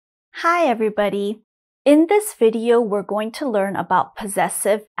Hi everybody! In this video, we're going to learn about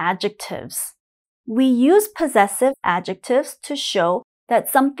possessive adjectives. We use possessive adjectives to show that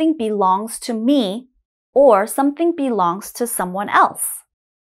something belongs to me or something belongs to someone else.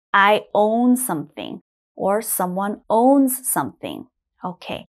 I own something or someone owns something.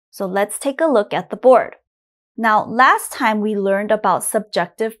 Okay, so let's take a look at the board. Now, last time we learned about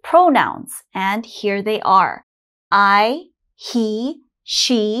subjective pronouns, and here they are. I, he,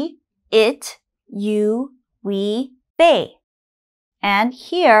 she, it, you, we, they. And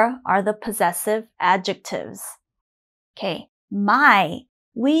here are the possessive adjectives. Okay, my.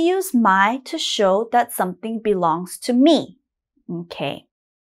 We use my to show that something belongs to me. Okay.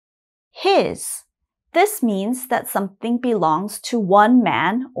 His. This means that something belongs to one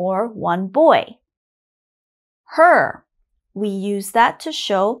man or one boy. Her. We use that to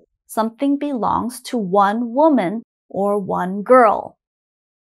show something belongs to one woman or one girl.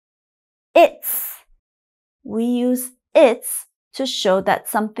 Its. We use its to show that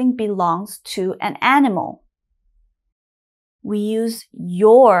something belongs to an animal. We use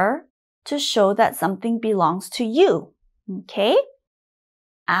your to show that something belongs to you. Okay?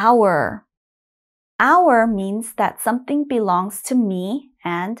 Our. Our means that something belongs to me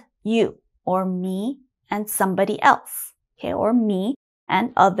and you, or me and somebody else, okay, or me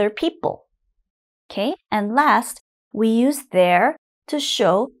and other people. Okay? And last, we use their to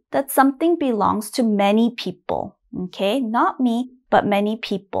show that something belongs to many people. Okay? Not me, but many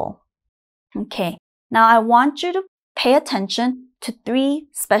people. Okay. Now I want you to pay attention to three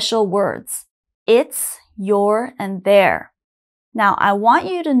special words. Its, your, and their. Now I want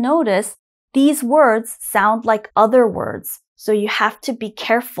you to notice these words sound like other words, so you have to be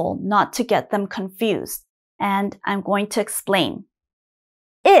careful not to get them confused. And I'm going to explain.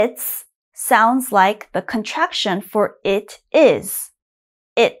 Its sounds like the contraction for it is.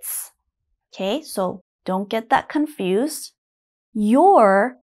 Its. Okay, so don't get that confused.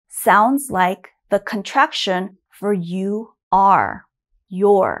 Your sounds like the contraction for you are.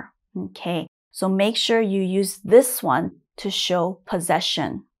 Your. Okay, so make sure you use this one to show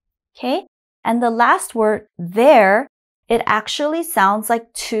possession. Okay, and the last word, their, it actually sounds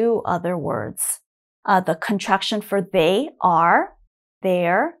like two other words. The contraction for they are,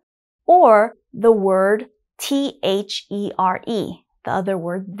 their, or the word T-H-E-R-E, the other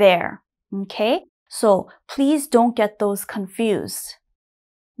word there. Okay? So please don't get those confused.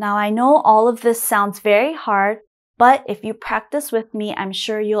 Now I know all of this sounds very hard, but if you practice with me, I'm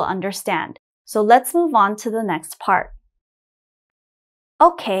sure you'll understand. So let's move on to the next part.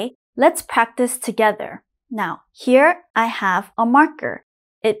 Okay, let's practice together. Now, here I have a marker.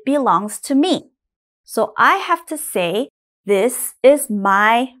 It belongs to me. So I have to say, this is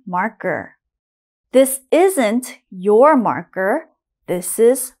my marker. This isn't your marker. This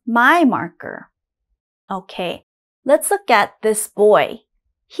is my marker. Okay, let's look at this boy.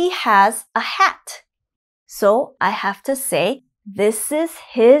 He has a hat. So I have to say, this is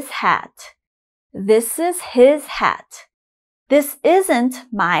his hat. This is his hat. This isn't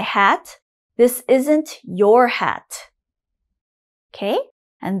my hat. This isn't your hat. Okay,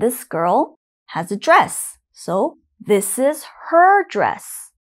 and this girl has a dress. So this is her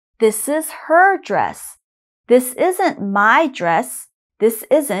dress. This is her dress. This isn't my dress. This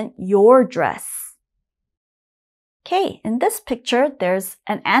isn't your dress. Okay, in this picture, there's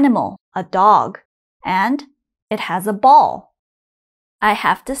an animal, a dog, and it has a ball. I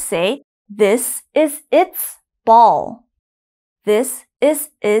have to say, this is its ball. This is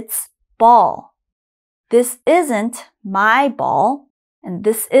its ball. This isn't my ball, and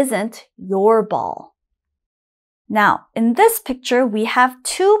this isn't your ball. Now, in this picture, we have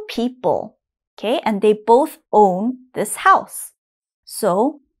two people, okay, and they both own this house.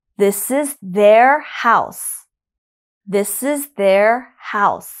 So, this is their house. This is their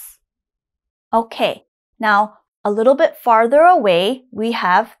house. Okay, now, a little bit farther away, we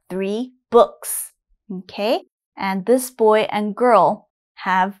have three books, okay? And this boy and girl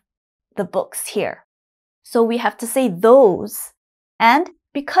have the books here. So we have to say those. And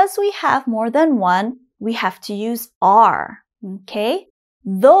because we have more than one, we have to use are. Okay?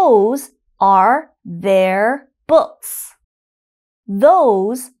 Those are their books.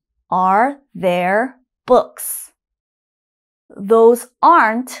 Those are their books. Those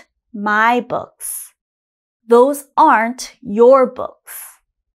aren't my books. Those aren't your books.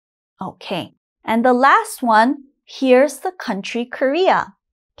 Okay. And the last one, here's the country Korea.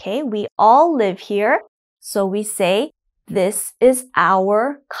 Okay, we all live here. So we say, this is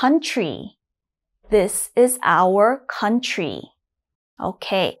our country. This is our country.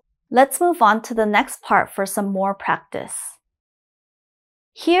 Okay, let's move on to the next part for some more practice.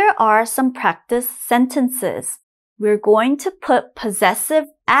 Here are some practice sentences. We're going to put possessive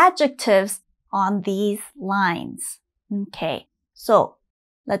adjectives on these lines. Okay, so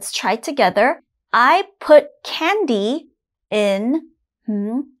let's try together. I put candy in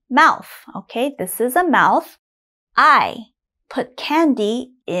mouth. Okay, this is a mouth. I put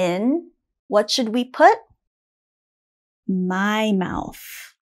candy in, what should we put? My mouth.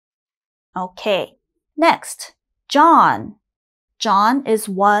 Okay, next, John. John is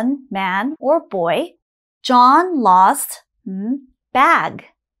one man or boy. John lost bag.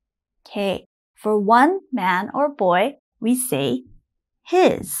 Okay, for one man or boy, we say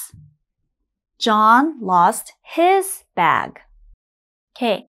his. John lost his bag.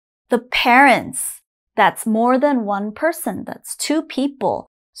 Okay, the parents. That's more than one person. That's two people.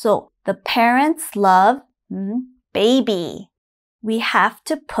 So the parents love baby. We have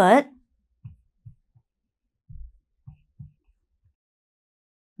to put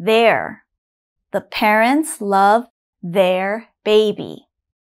their. The parents love their baby.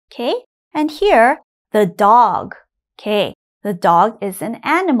 Okay? And here, the dog. Okay, the dog is an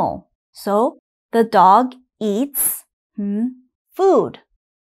animal. So the dog eats food.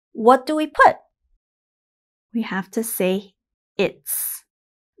 What do we put? We have to say its.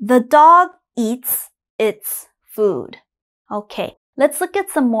 The dog eats its food. Okay, let's look at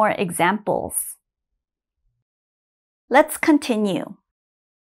some more examples. Let's continue.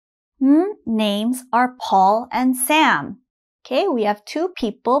 Names are Paul and Sam. Okay, we have two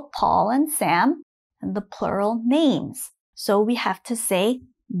people, Paul and Sam, and the plural names. So we have to say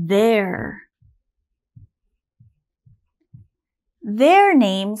their. Their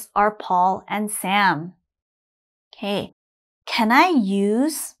names are Paul and Sam. Okay, can I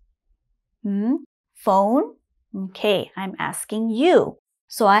use phone? Okay, I'm asking you.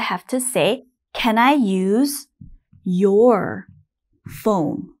 So I have to say, can I use your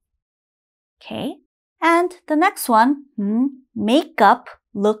phone? Okay, and the next one, makeup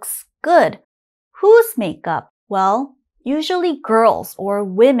looks good. Whose makeup? Well, usually girls or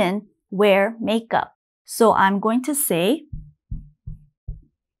women wear makeup. So I'm going to say,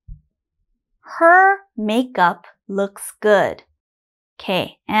 her makeup looks good.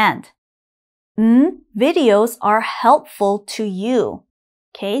 Okay, and videos are helpful to you.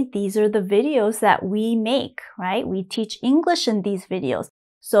 Okay, these are the videos that we make, right? We teach English in these videos.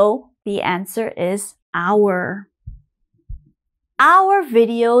 So the answer is our. Our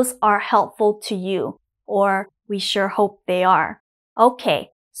videos are helpful to you, or we sure hope they are. Okay,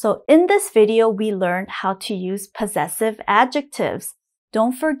 so in this video, we learned how to use possessive adjectives.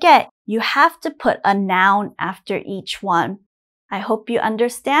 Don't forget, you have to put a noun after each one. I hope you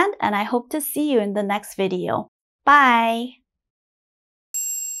understand, and I hope to see you in the next video. Bye!